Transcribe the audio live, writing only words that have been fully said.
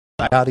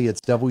Howdy, it's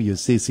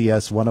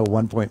WCCS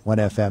 101.1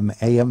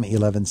 FM, AM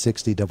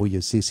 1160,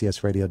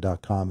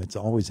 WCCSradio.com. It's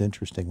always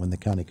interesting when the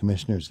county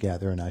commissioners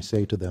gather and I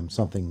say to them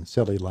something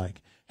silly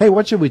like, hey,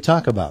 what should we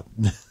talk about?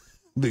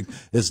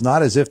 It's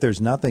not as if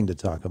there's nothing to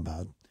talk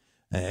about.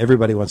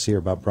 Everybody wants to hear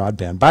about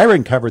broadband.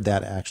 Byron covered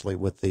that actually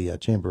with the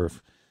Chamber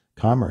of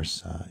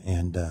Commerce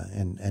and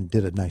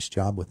did a nice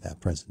job with that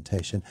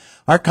presentation.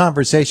 Our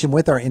conversation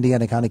with our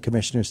Indiana County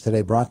Commissioners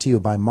today brought to you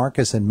by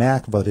Marcus &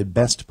 Mack, voted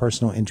best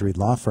personal injury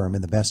law firm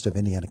in the Best of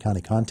Indiana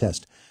County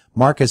contest.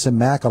 Marcus &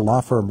 Mack, a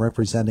law firm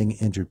representing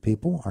injured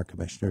people. Our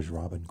commissioners,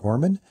 Robin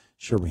Gorman,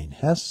 Shireen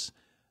Hess,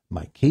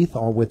 Mike Keith,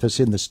 all with us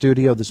in the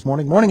studio this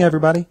morning. Morning,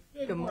 everybody.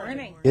 Good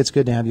morning. It's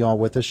good to have you all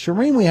with us.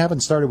 Shireen, we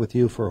haven't started with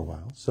you for a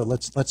while, so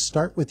let's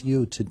start with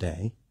you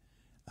today.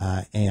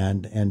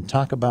 And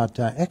talk about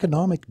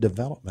economic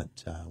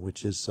development,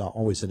 which is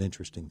always an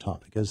interesting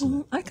topic,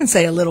 isn't it? I can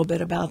say a little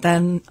bit about that.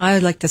 And I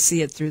like to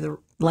see it through the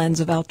lens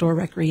of outdoor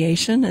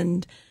recreation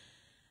and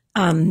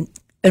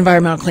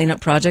environmental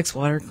cleanup projects,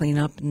 water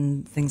cleanup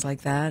and things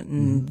like that.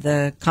 And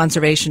the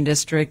Conservation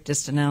District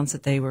just announced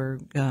that they are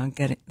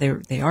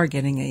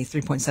getting a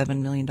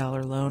 $3.7 million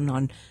loan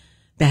on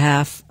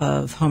behalf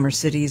of Homer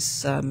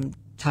City's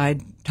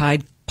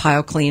tide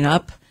pile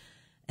cleanup.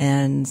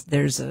 And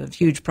there's a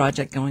huge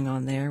project going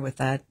on there with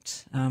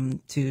that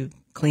to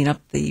clean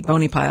up the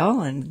bony pile,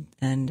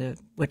 and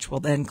which will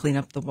then clean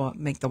up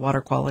make the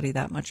water quality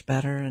that much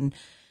better. And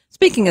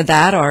speaking of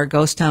that, our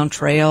Ghost Town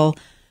Trail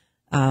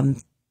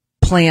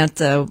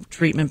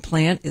treatment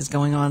plant is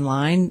going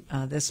online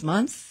this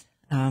month,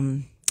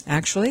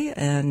 actually,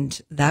 and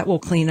that will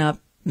clean up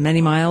many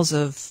miles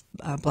of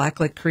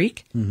Blacklick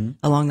Creek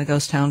along the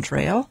Ghost Town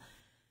Trail.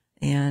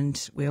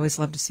 And we always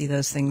love to see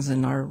those things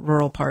in our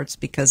rural parts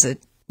because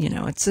it's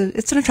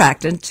an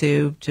attractant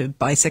to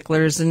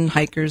bicyclers and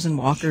hikers and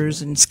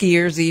walkers and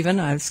skiers even.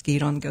 I've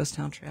skied on the Ghost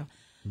Town Trail.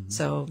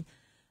 So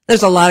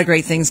there's a lot of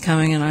great things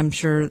coming, and I'm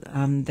sure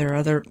there are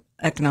other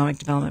economic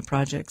development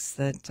projects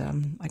that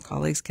my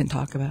colleagues can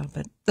talk about.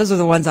 But those are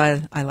the ones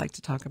I like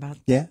to talk about.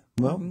 Yeah,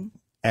 well,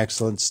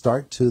 excellent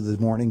start to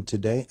the morning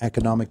today.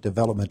 Economic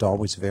development,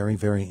 always very,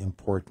 very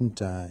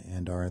important,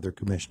 and our other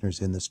commissioners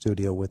in the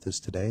studio with us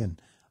today.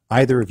 And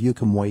either of you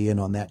can weigh in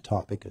on that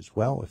topic as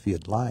well if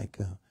you'd like.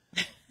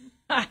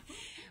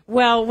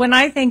 Well, when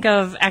I think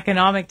of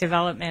economic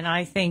development,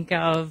 I think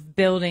of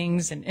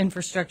buildings and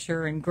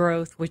infrastructure and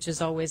growth, which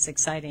is always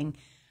exciting.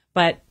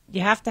 But you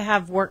have to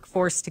have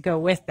workforce to go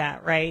with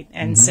that, right?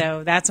 And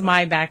so that's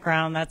my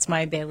background. That's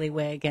my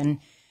bailiwick. And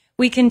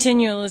we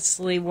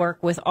continuously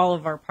work with all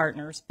of our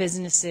partners,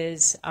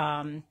 businesses.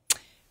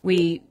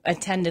 We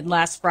attended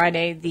last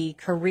Friday the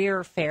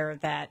career fair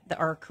that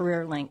our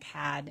Career Link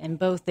had, and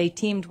they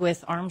teamed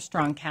with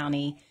Armstrong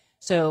County.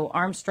 So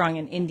Armstrong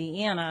in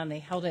Indiana, and they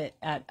held it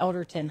at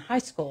Elderton High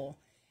School.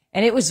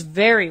 And it was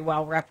very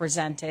well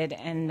represented.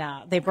 And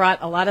they brought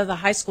a lot of the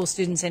high school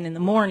students in the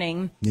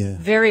morning. Yeah.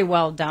 Very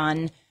well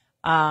done.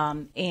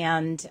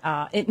 And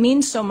it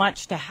means so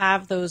much to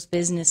have those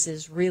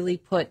businesses really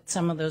put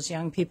some of those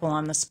young people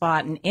on the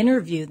spot and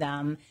interview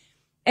them.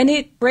 And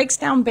it breaks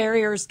down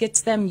barriers,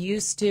 gets them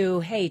used to,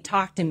 hey,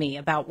 talk to me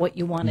about what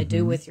you want to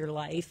do with your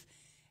life.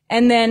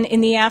 And then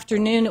in the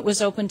afternoon, it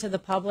was open to the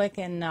public,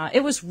 and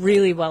it was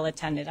really well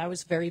attended. I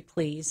was very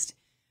pleased.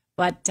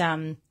 But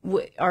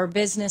our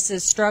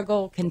businesses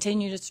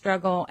continue to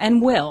struggle,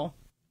 and will,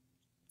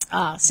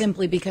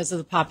 simply because of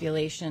the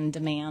population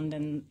demand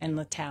and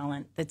the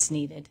talent that's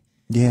needed.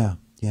 Yeah,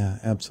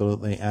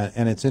 absolutely.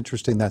 And it's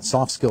interesting that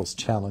soft skills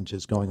challenge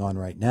is going on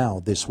right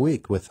now this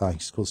week with high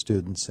school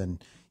students,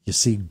 and you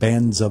see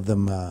bands of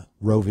them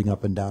roving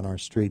up and down our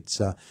streets.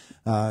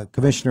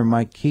 Commissioner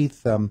Mike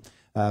Keith,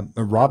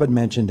 Robin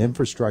mentioned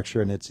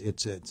infrastructure, and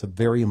it's a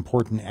very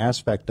important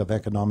aspect of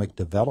economic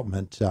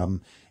development.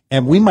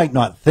 And we might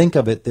not think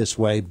of it this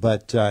way,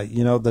 but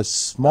the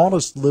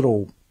smallest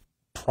little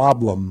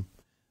problem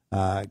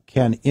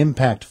can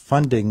impact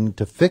funding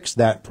to fix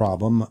that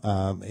problem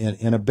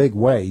in a big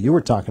way. You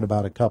were talking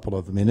about a couple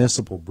of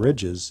municipal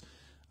bridges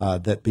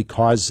that,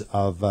 because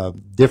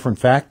of different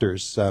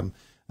factors,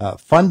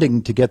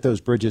 funding to get those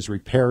bridges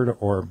repaired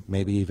or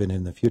maybe even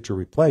in the future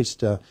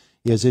replaced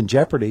is in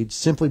jeopardy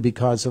simply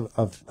because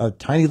of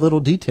tiny little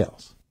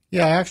details.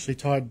 Yeah, actually,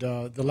 Todd,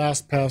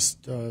 the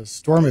past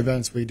storm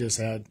events we just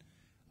had,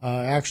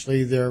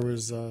 actually there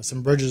was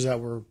some bridges that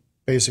were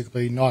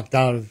basically knocked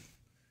out and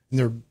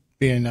they're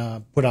being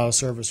put out of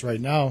service right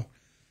now.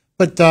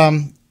 But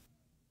when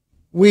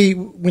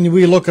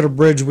we look at a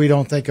bridge, we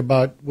don't think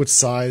about what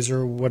size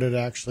or what it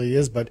actually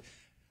is. But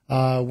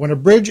when a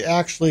bridge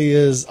actually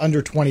is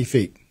under 20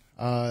 feet,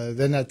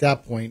 then at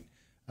that point,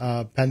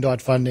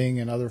 PennDOT funding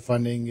and other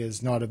funding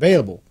is not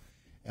available.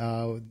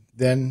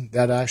 Then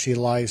that actually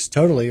lies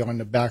totally on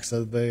the backs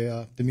of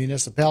the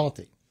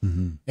municipality.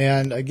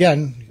 And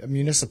again,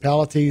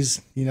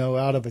 municipalities,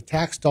 out of a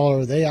tax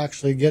dollar, they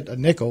actually get a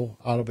nickel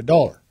out of a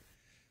dollar.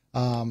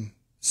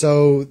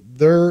 So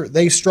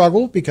they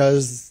struggle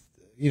because,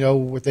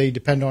 what they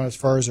depend on as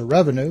far as their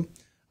revenue.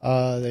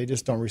 They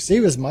just don't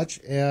receive as much.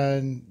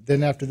 And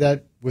then after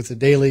that, with the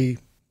daily,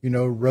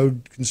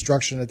 road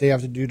construction that they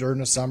have to do during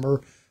the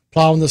summer,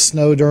 plowing the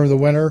snow during the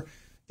winter,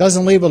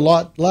 doesn't leave a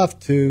lot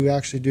left to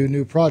actually do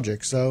new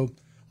projects. So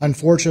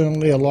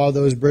unfortunately, a lot of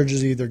those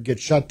bridges either get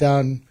shut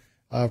down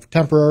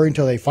temporary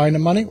until they find the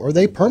money, or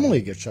they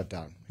permanently get shut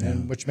down,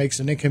 and which makes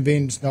an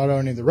inconvenience not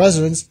only the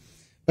residents,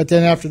 but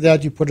then after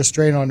that, you put a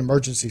strain on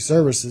emergency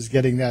services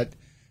getting that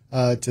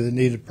to the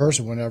needed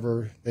person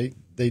whenever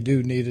they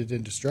do need it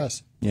in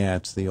distress. Yeah,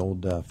 it's the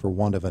old for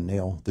want of a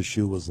nail, the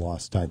shoe was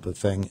lost type of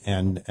thing.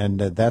 And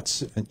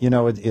that's,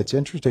 it's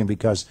interesting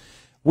because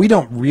we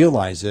don't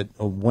realize it.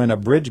 When a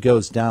bridge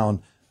goes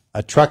down,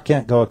 a truck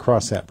can't go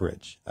across that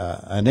bridge.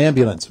 An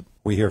ambulance,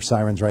 we hear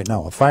sirens right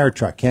now, a fire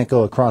truck can't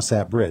go across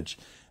that bridge.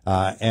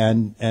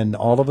 And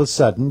all of a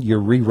sudden,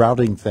 you're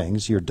rerouting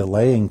things, you're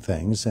delaying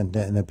things, and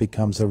it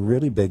becomes a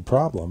really big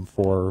problem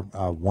for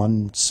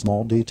one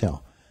small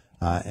detail.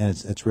 And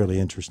it's really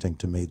interesting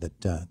to me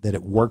that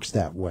it works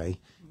that way.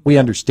 We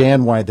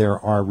understand why there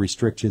are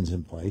restrictions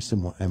in place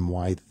and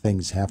why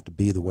things have to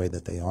be the way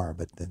that they are,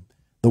 but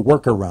the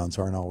workarounds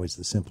aren't always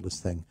the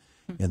simplest thing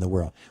in the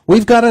world.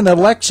 We've got an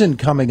election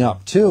coming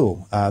up,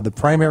 too. The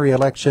primary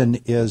election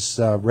is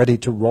ready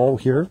to roll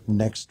here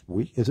next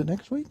week. Is it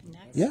next week?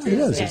 It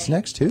is. It's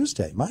next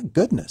Tuesday. My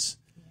goodness.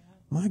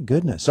 My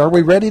goodness. Are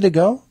we ready to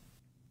go?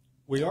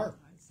 We are.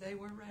 I'd say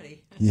we're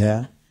ready.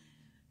 Yeah.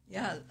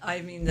 Yeah,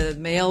 I mean, the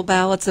mail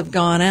ballots have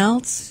gone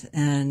out,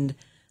 and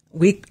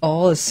we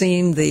all have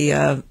seen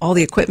all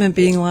the equipment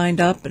being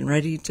lined up and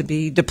ready to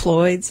be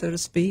deployed, so to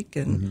speak.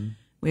 And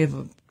we have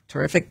a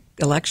terrific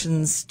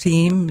elections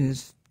team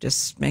who's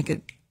just make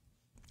it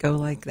go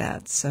like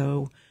that.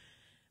 So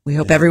we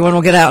hope everyone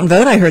will get out and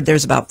vote. I heard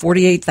there's about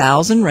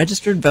 48,000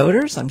 registered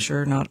voters. I'm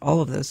sure not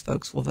all of those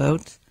folks will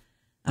vote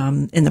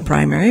in the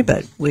primary,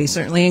 but we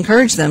certainly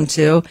encourage them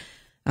to.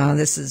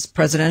 This is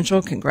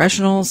presidential,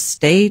 congressional,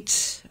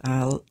 state,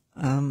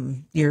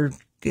 your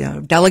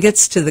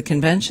delegates to the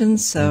convention.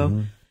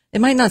 So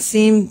it might not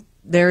seem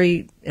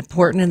very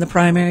important in the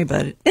primary,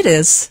 but it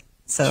is.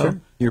 So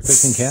sure. You're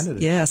picking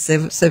candidates. Yeah,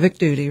 civic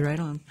duty, right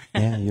on.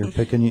 Yeah, you're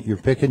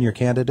picking your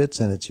candidates,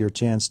 and it's your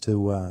chance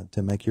to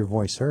make your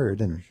voice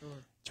heard. And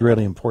it's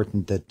really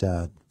important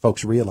that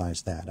folks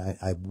realize that.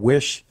 I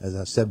wish, as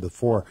I said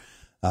before,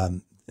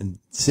 and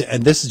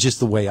this is just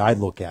the way I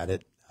look at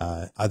it.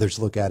 Others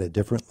look at it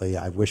differently.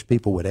 I wish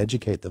people would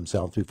educate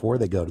themselves before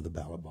they go to the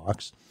ballot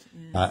box.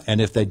 And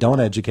if they don't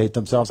educate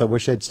themselves, I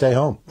wish they'd stay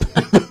home.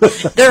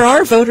 There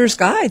are voters'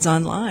 guides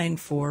online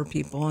for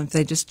people. If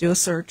they just do a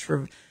search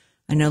for,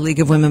 I know League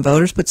of Women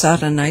Voters puts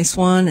out a nice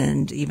one,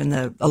 and even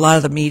a lot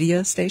of the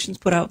media stations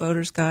put out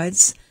voters'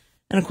 guides.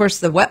 And of course,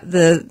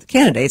 the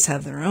candidates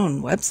have their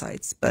own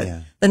websites, but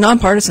the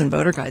nonpartisan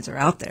voter guides are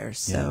out there.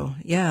 So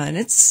and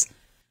it's.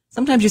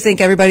 Sometimes you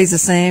think everybody's the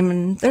same,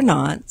 and they're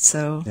not.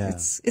 So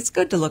it's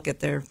good to look at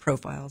their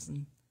profiles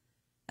and,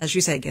 as you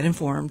say, get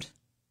informed.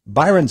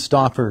 Byron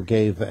Stauffer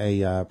gave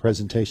a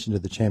presentation to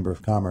the Chamber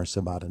of Commerce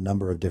about a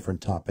number of different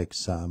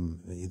topics,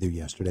 either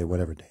yesterday,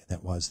 whatever day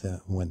that was,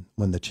 when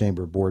the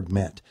Chamber Board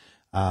met.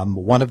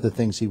 One of the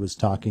things he was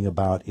talking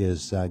about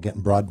is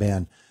getting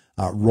broadband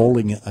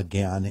rolling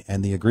again,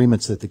 and the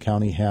agreements that the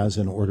county has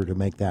in order to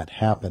make that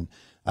happen.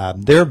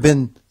 There have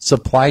been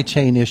supply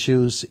chain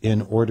issues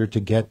in order to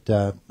get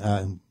but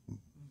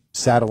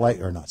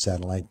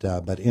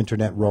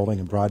internet rolling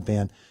and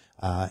broadband.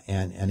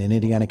 And in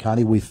Indiana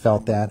County, we've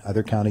felt that.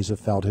 Other counties have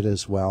felt it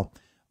as well.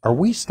 Are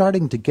we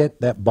starting to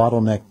get that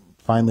bottleneck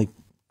finally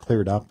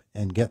cleared up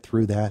and get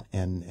through that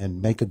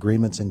and make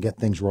agreements and get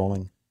things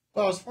rolling?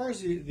 Well, as far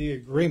as the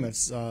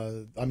agreements,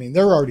 they're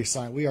already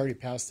signed. We already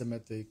passed them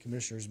at the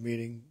commissioners'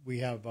 meeting. We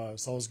have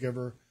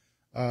Salzgiver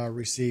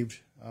received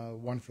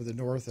one for the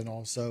north, and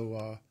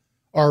also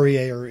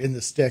REA, or In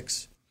the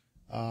Sticks.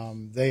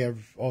 They have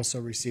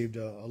also received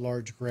a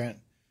large grant.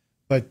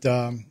 But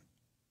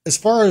as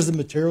far as the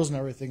materials and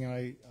everything,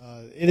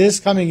 it is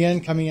coming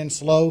in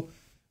slow.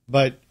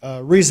 But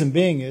reason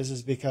being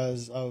is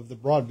because of the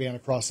broadband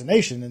across the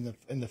nation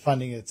and the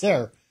funding that's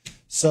there.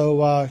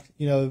 So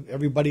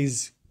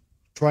everybody's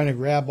trying to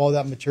grab all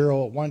that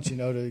material at once,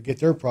 to get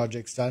their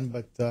projects done.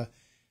 But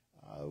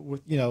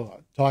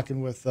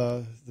talking with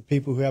the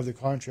people who have the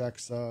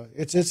contracts,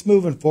 it's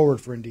moving forward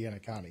for Indiana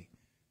County.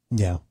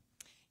 Yeah.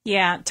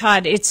 Yeah,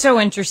 Todd, it's so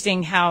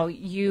interesting how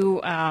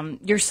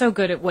you're so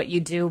good at what you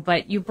do,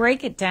 but you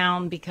break it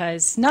down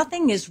because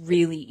nothing is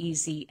really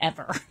easy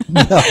ever,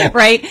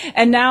 right?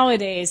 And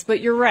nowadays,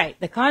 but you're right,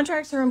 the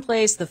contracts are in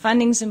place, the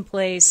funding's in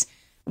place.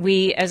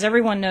 We, as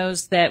everyone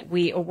knows, that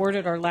we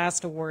awarded our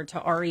last award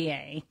to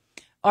REA.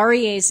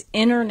 REA's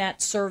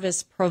internet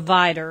service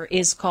provider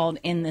is called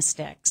In the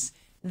Sticks.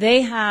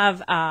 They have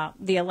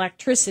the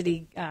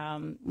electricity,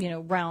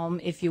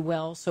 realm, if you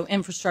will, so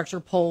infrastructure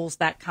poles,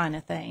 that kind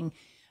of thing.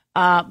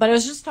 But I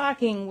was just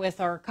talking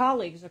with our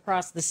colleagues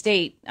across the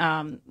state,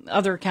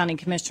 other county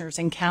commissioners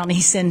and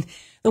counties, and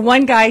the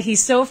one guy,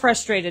 he's so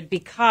frustrated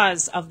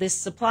because of this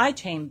supply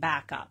chain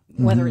backup,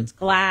 whether it's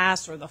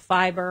glass or the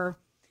fiber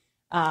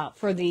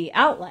for the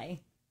outlay.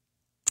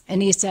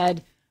 And he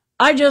said,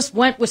 I just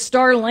went with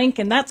Starlink,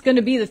 and that's going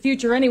to be the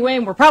future anyway,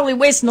 and we're probably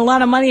wasting a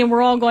lot of money. And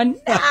we're all going,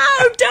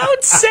 no,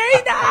 don't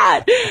say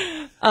that.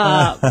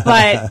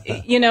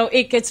 But, you know,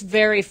 it gets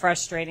very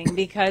frustrating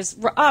because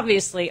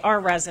obviously our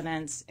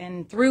residents,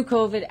 and through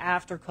COVID,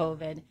 after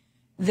COVID,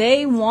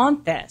 they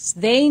want this.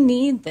 They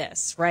need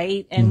this,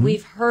 right? And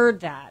we've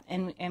heard that,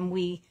 and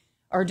we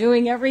are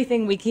doing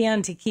everything we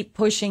can to keep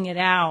pushing it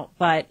out.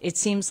 But it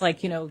seems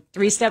like, you know,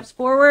 3 steps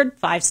forward,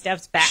 5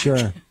 steps back.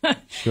 Sure,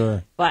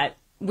 sure. But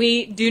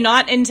we do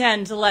not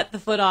intend to let the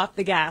foot off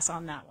the gas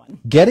on that one.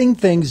 Getting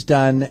things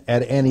done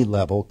at any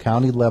level,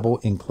 county level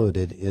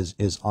included,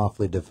 is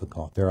awfully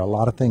difficult. There are a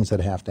lot of things that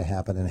have to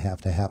happen and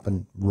have to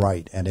happen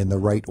right and in the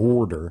right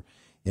order,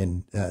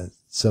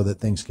 so that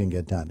things can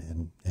get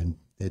done. And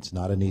it's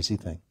not an easy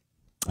thing.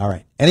 All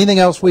right. Anything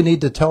else we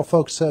need to tell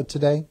folks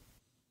today?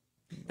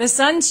 The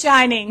sun's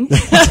shining,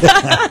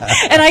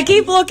 and I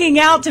keep looking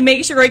out to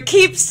make sure it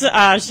keeps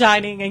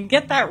shining and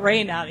get that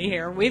rain out of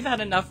here. We've had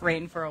enough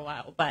rain for a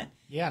while, but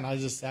Yeah, and I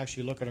was just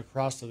actually looking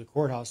across to the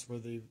courthouse where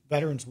the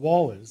Veterans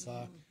Wall is.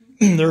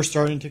 They're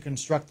starting to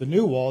construct the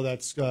new wall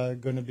that's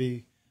going to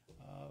be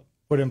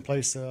put in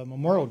place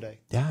Memorial Day.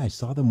 Yeah, I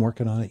saw them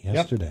working on it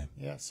yesterday.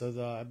 Yep. Yeah,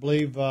 so I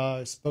believe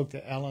I spoke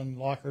to Alan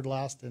Lockard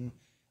last, and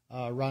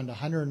around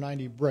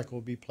 190 brick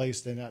will be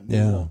placed in that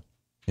new wall.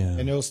 Yeah.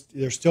 And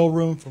there's still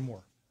room for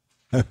more.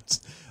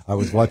 I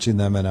was watching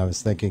them and I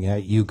was thinking, hey,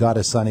 you got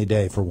a sunny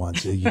day for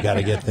once. You got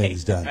to get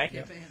things done.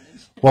 Right.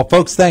 Well,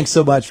 folks, thanks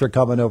so much for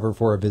coming over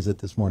for a visit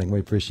this morning. We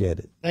appreciate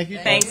it. Thank you.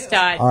 Thanks,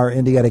 Todd. Our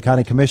Indiana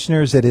County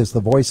Commissioners, it is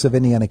the voice of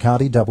Indiana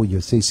County,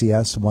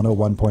 WCCS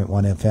 101.1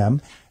 FM,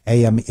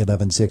 AM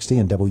 1160,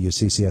 and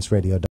WCCSradio.com.